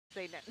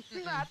say nothing.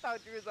 I thought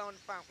you was on the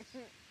phone.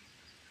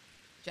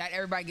 Chat,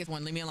 everybody gets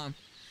one. Leave me alone.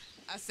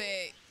 I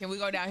said, can we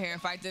go down here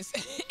and fight this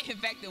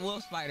infected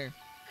wolf spider?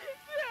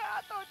 Yeah,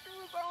 I thought you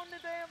was on the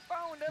damn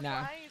phone. That's No.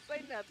 why I ain't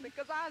say nothing.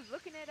 Because I was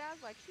looking at it, I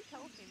was like, she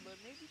talking, but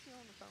maybe she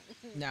on the phone.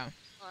 No.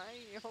 I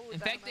ain't hold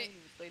Infected. down, I ain't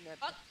even say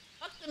nothing.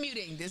 Fuck the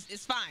muting. This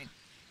is fine.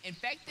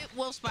 Infected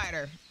wolf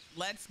spider.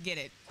 Let's get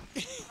it.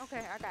 Okay,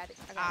 I got it.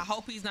 I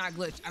hope he's not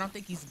glitched. I don't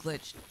think he's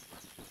glitched.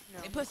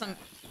 No, They put some.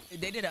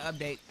 They did an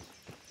update.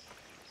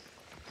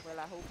 Well,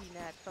 I hope he's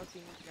not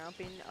fucking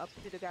jumping up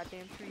to the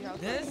goddamn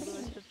treehouse.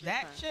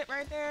 That shit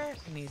right there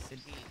needs to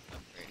be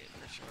upgraded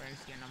for sure.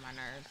 It's getting on my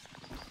nerves.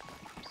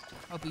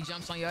 Hope he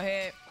jumps on your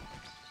head.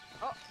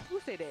 Oh, who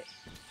said that?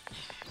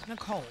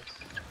 Nicole.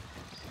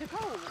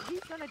 Nicole,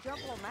 he's gonna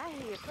jump on my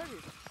head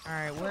first. All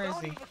right, where is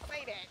he? Don't even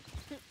say that.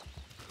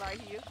 Right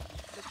here,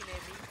 looking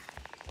at me.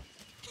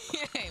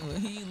 Well,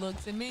 he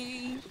looks at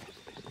me.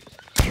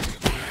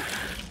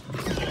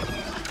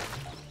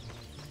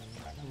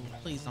 Ooh,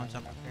 please don't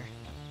jump up there.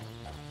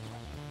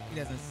 He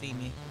doesn't see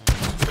me.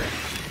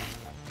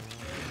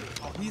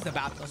 Oh, he's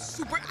about to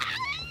super.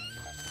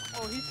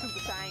 Oh, he's super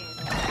saiyan.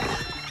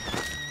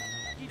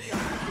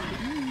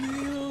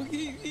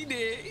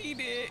 He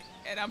did.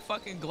 And I'm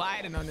fucking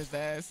gliding on his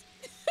ass.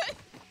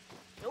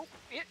 Nope,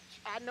 bitch.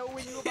 I know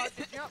when you about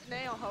to jump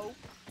now, ho.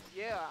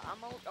 Yeah,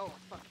 I'm on. Oh,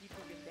 fuck, you do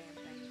this damn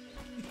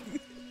thing.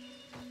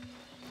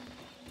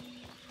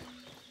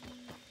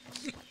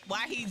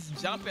 Why he's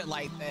jumping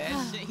like that?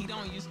 Shit, he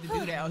don't used to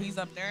do that. Oh, he's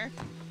up there?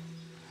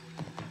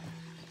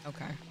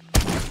 Okay.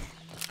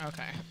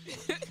 Okay.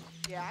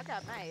 Yeah, I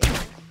got my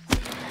ass.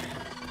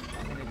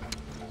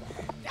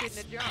 Getting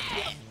the jump.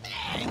 Yeah.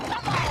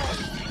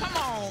 Come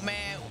on,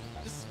 man.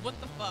 What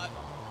the fuck?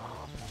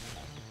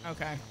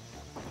 Okay.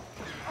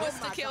 What's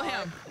to kill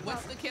him?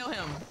 What's to kill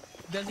him?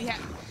 Does he have...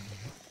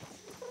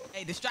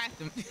 Hey, distract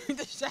him.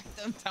 Distract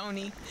him,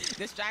 Tony.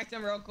 Distract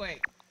him real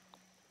quick.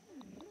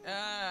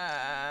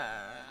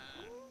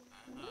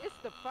 It's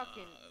the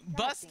fucking...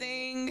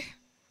 Busting.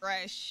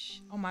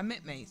 Fresh. Oh, my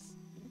mint mace.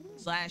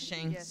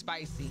 Slashing. Yes.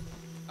 Spicy.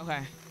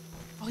 Okay.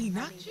 Oh, he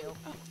knocked you?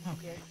 Oh,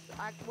 okay. Yes.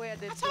 I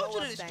told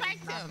you to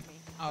distract him.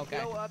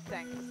 Okay. Blow up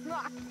thing.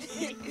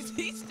 Is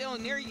he still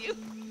near you?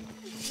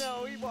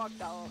 No, he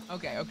walked off.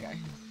 Okay.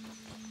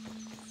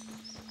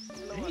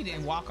 He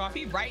didn't walk off.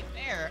 He right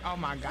there. Oh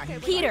my God. Okay,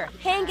 Peter,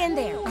 hang in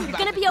there. You're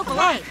gonna be okay. Oh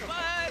God,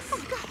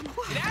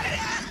 get out of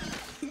that.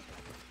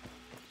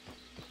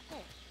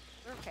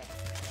 Okay.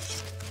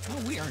 No,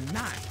 we are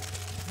not.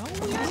 No,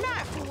 we are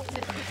not.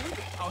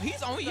 Oh,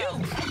 he's on you.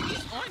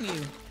 He's on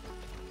you.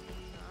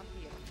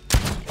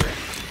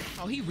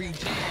 Oh, he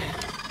regen.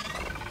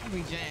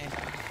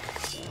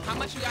 How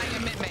much you got in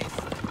your mid mace?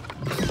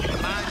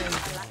 Mine is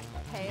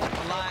a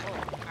lot.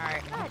 All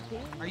right.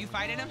 Are you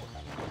fighting him?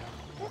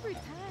 Every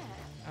time.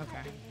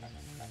 Okay.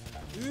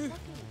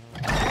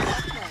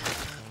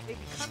 They be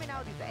coming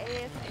out his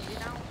ass, and then I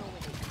don't know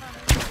when they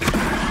coming.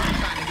 I'm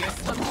trying to get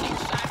some cheap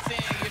shots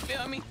in. You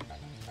feel me?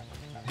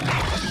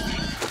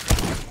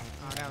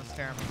 Oh, that was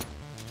terrible.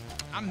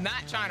 I'm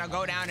not trying to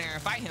go down there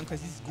and fight him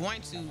because he's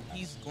going to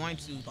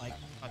like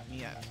fuck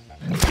me up.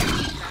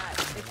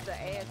 It's the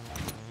ass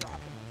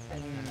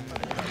dropping.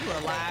 You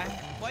a lie.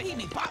 Boy, he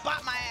be pop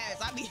my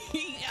ass.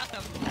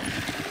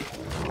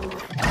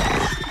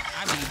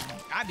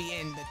 I be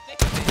in the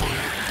thick of it.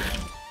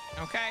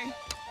 Okay?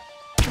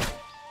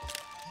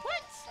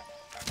 What?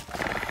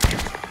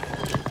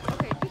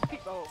 Okay, just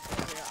keep going.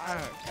 I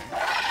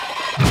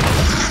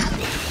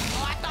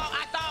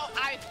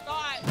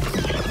thought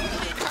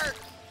it hurt,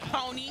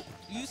 Tony.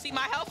 You see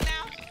my health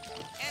now?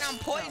 And I'm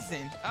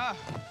poisoned.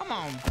 Come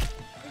on. You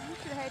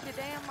should have had your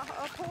damn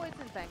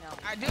poison thing on.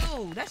 I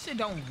do. That shit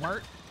don't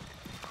work.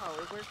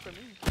 Oh, it works for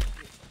me.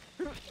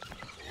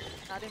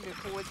 Not in the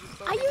poison.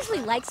 I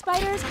usually like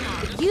spiders,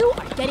 but you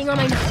are getting on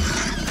my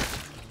nerves.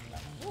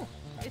 Ooh,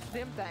 it's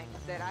them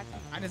things that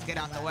I just get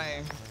out the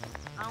way.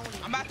 I'm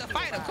about to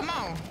fight him. Come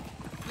on.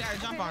 You gotta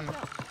jump on him.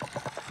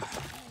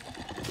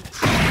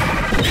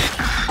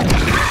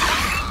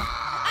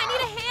 I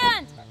need a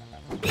hand.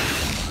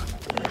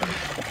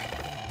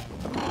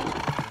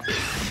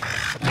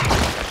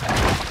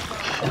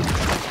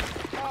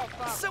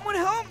 Someone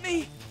help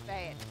me!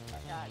 Bad.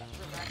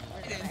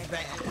 It is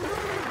bad.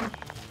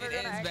 It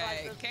is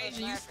bad.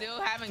 Cajun, you still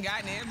haven't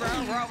gotten in, bro?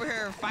 We're over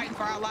here fighting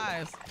for our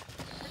lives.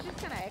 We're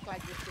just gonna act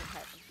like this didn't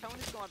happen.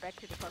 Tony's going back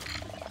to the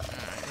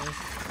fucking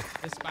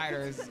This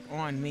spider is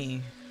on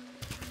me.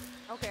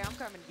 Okay, I'm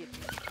coming to get you.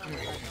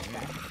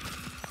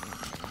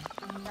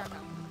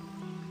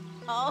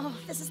 Oh,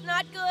 this is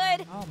not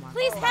good. Oh my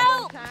Please God.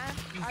 help. I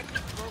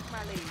just broke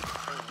my leg.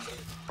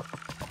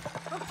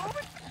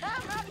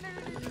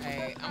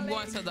 Hey, I'm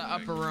going to the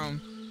upper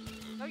room.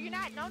 No, you're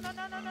not. No.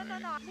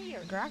 I'm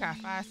here. Girl, I got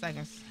 5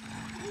 seconds.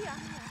 Yeah.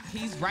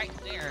 He's right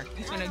there.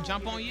 He's gonna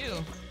jump on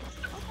you.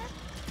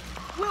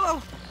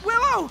 Willow!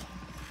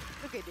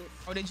 Look at this.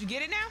 Oh, did you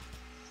get it now?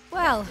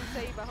 Well,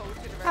 Save a whole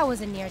generation. that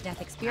was a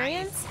near-death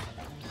experience.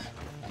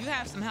 You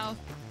have some health.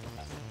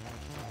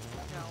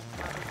 No,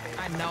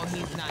 I know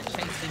he's not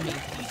chasing me.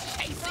 He's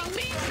chasing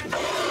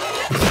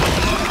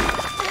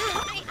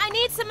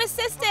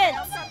assistance.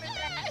 I'm coming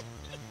back.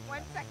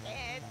 1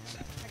 second.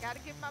 I gotta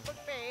get my book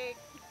bag.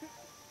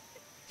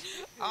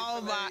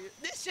 Oh my,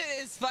 this shit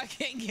is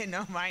fucking getting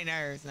on my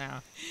nerves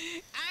now.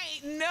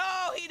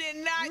 No, he did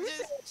not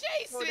just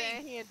chase Go me.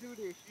 down here and do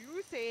this.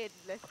 You said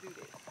let's do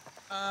this.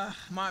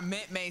 My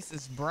mint mace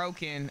is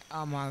broken.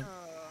 Oh my.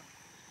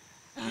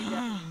 We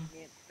definitely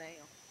mint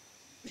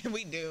now.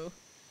 We do.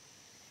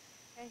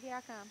 Hey, here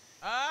I come.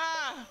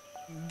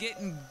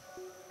 Getting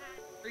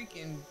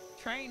freaking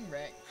train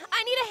wrecked.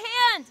 I need a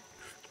hand.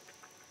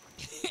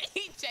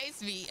 He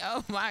chased me.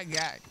 Oh my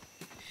god.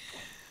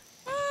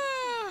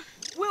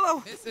 Willow!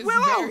 This is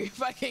Willow! very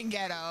fucking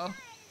ghetto.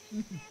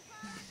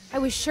 I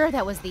was sure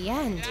that was the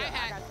end.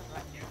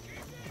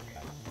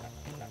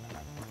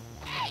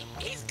 Hey,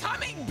 he's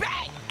coming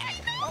back!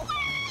 Hey, no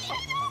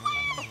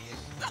way!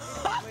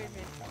 Wait a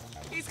minute.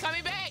 He's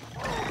coming back!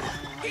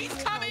 He's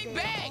coming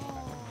back!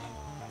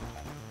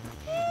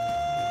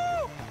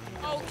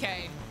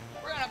 Okay,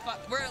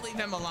 we're gonna leave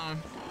him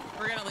alone.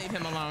 We're gonna leave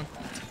him alone.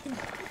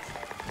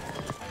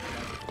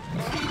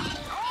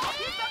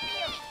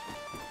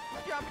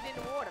 Jumping in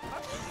the water.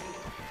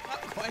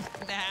 Fuck going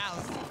in the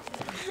house.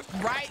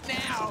 Right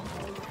now.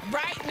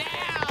 Right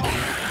now.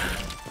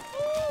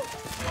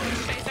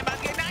 Chase him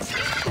up, get knocked.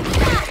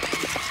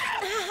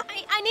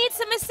 I need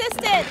some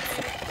assistance.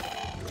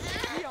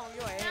 He on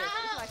your ass.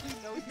 It's like he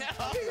knows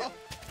you.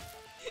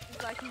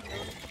 It's like he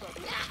knows you.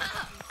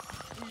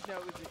 He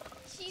knows it.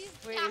 She's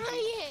Wait,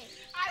 dying.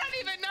 I don't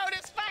even know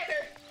this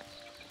spider.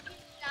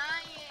 She's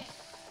dying.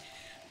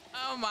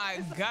 Oh my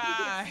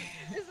god.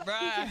 It's like Bruh.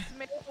 he can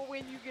smell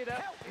when you get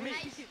up.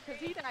 Because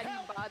he's not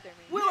even bothering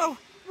me. Willow!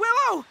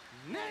 Willow!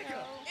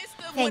 It's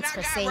the when Thanks I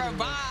for got saving me.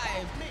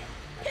 revived.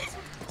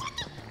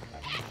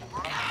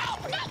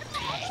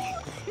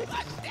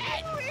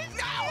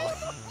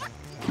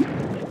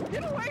 No!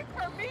 Get away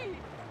from me!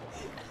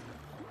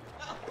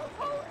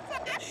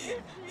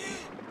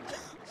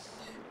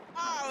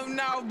 Oh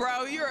no,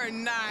 bro, you're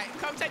not.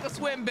 Come take a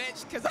swim,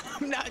 bitch, because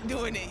I'm not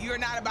doing it. You're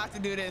not about to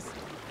do this.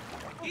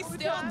 He's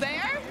still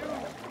there?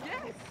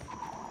 Yes.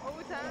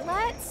 Whole time.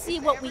 Let's see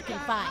what we can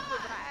find.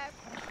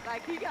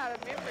 Like he got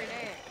a memory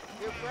now.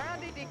 You're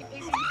grounded and if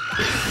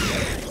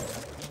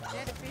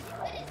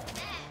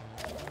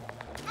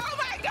Oh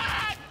my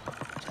god!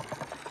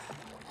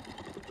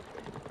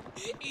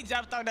 He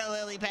jumped on the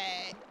lily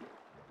pad.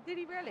 Did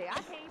he really? I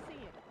can't see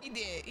him. He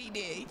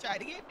did. He tried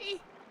to get me.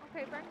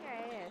 Okay, bring your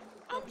ass.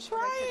 I'm Go back to the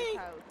trying.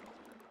 house.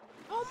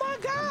 Oh my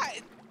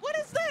god. What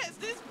is this?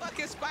 This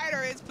fucking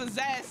spider is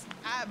possessed.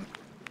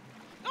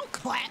 Don't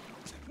clap.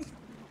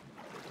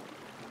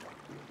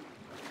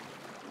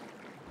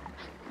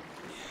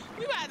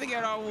 We about to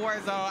get on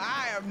Warzone.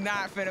 I am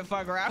not finna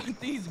fuck around with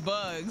these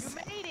bugs. You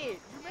made it.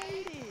 You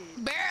made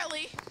it.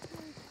 Barely.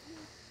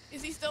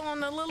 Is he still on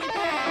the lily pad?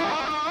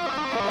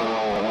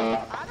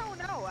 I don't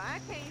know. I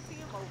can't see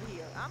him over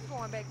here. I'm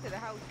going back to the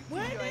house. You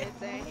What? keep your ass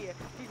down here.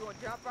 He's gonna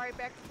jump right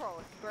back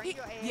across. Bring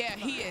your ass. Yeah,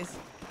 he back. is.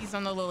 He's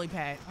on the lily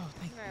pad. Oh,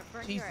 thank Yeah,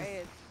 bring Jesus. your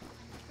ass.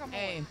 Come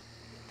Hey, on.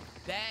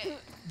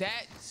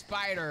 that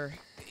spider.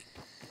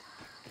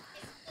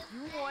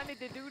 You wanted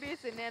to do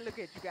this, and then look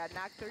at you. Got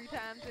knocked 3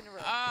 times in a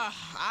row.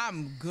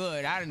 I'm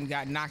good. I done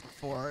got knocked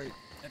for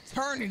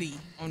eternity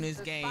on this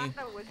the game.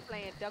 spider was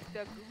playing Duck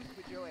Duck Goose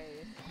with your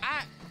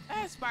ass.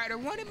 That spider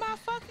wanted my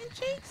fucking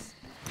cheeks,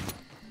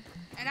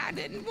 and I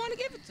didn't want to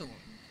give it to him.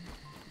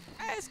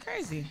 That's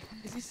crazy.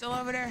 Is he still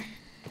over there?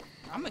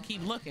 I'm gonna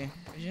keep looking,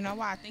 cause you know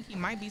why? I think he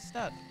might be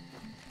stuck.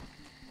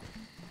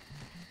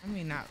 Let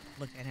me not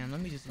look at him.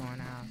 Let me just go in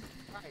the house.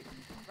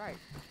 Right.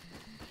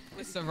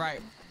 It's all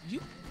right.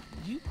 You.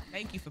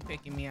 Thank you for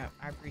picking me up.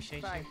 I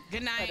appreciate Right. you.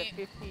 Good For the night.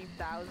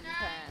 15,000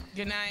 times.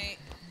 Good night.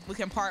 We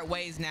can part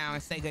ways now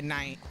and say good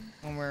night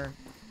when we're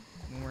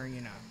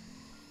you know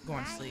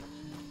going to sleep.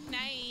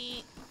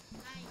 Night.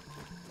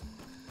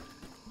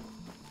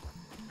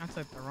 I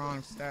took the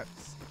wrong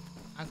steps.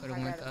 I could have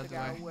I went gotta the figure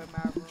other out way. where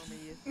my room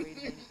is. Wait a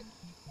minute.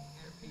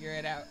 Figure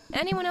it out.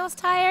 Anyone else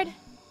tired?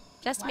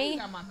 Just Why me? you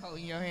got my coat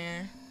in your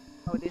hand?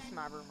 Oh, this is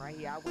my room right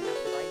here. I went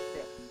up the right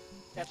step.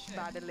 That's Shit.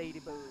 by the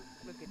ladybug.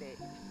 Look at that.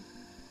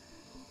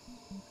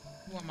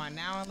 You want my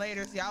now and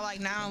laters? Y'all like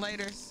now and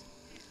laters?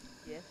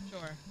 Yes. Sure.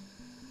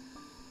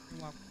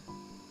 You're welcome.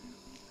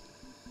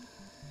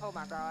 Oh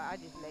my god, I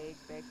just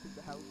lagged back through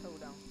the house.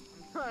 Hold on.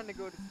 I'm trying to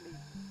go to sleep.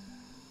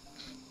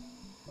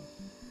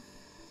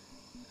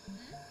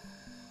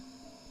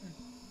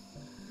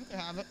 You can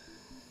have it.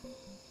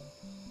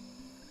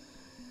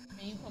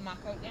 Can you put my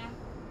coat down?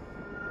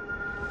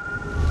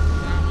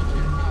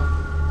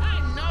 I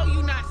know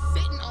you're not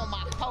sitting on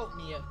my coat,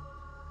 Mia.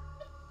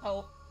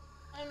 Coat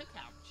on the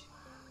couch.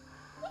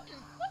 What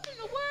in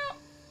the world?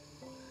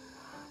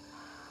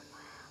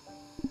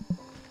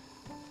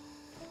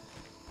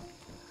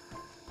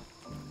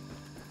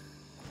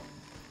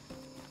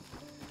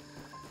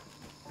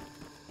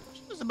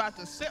 She was about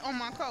to sit on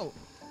my coat.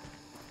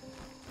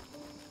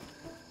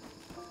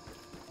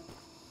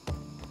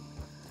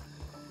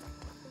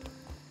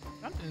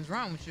 Something's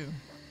wrong with you.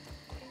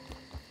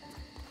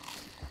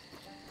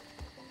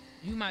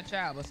 You my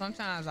child, but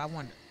sometimes I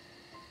wonder.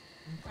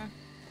 Okay.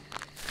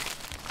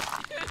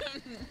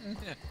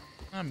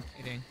 I'm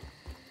kidding.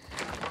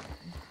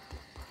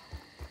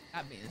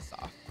 Not being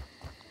soft.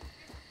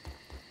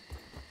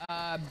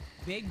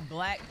 Big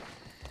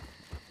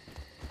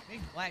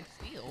black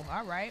steel.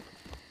 All right.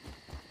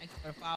 Thanks for the follow.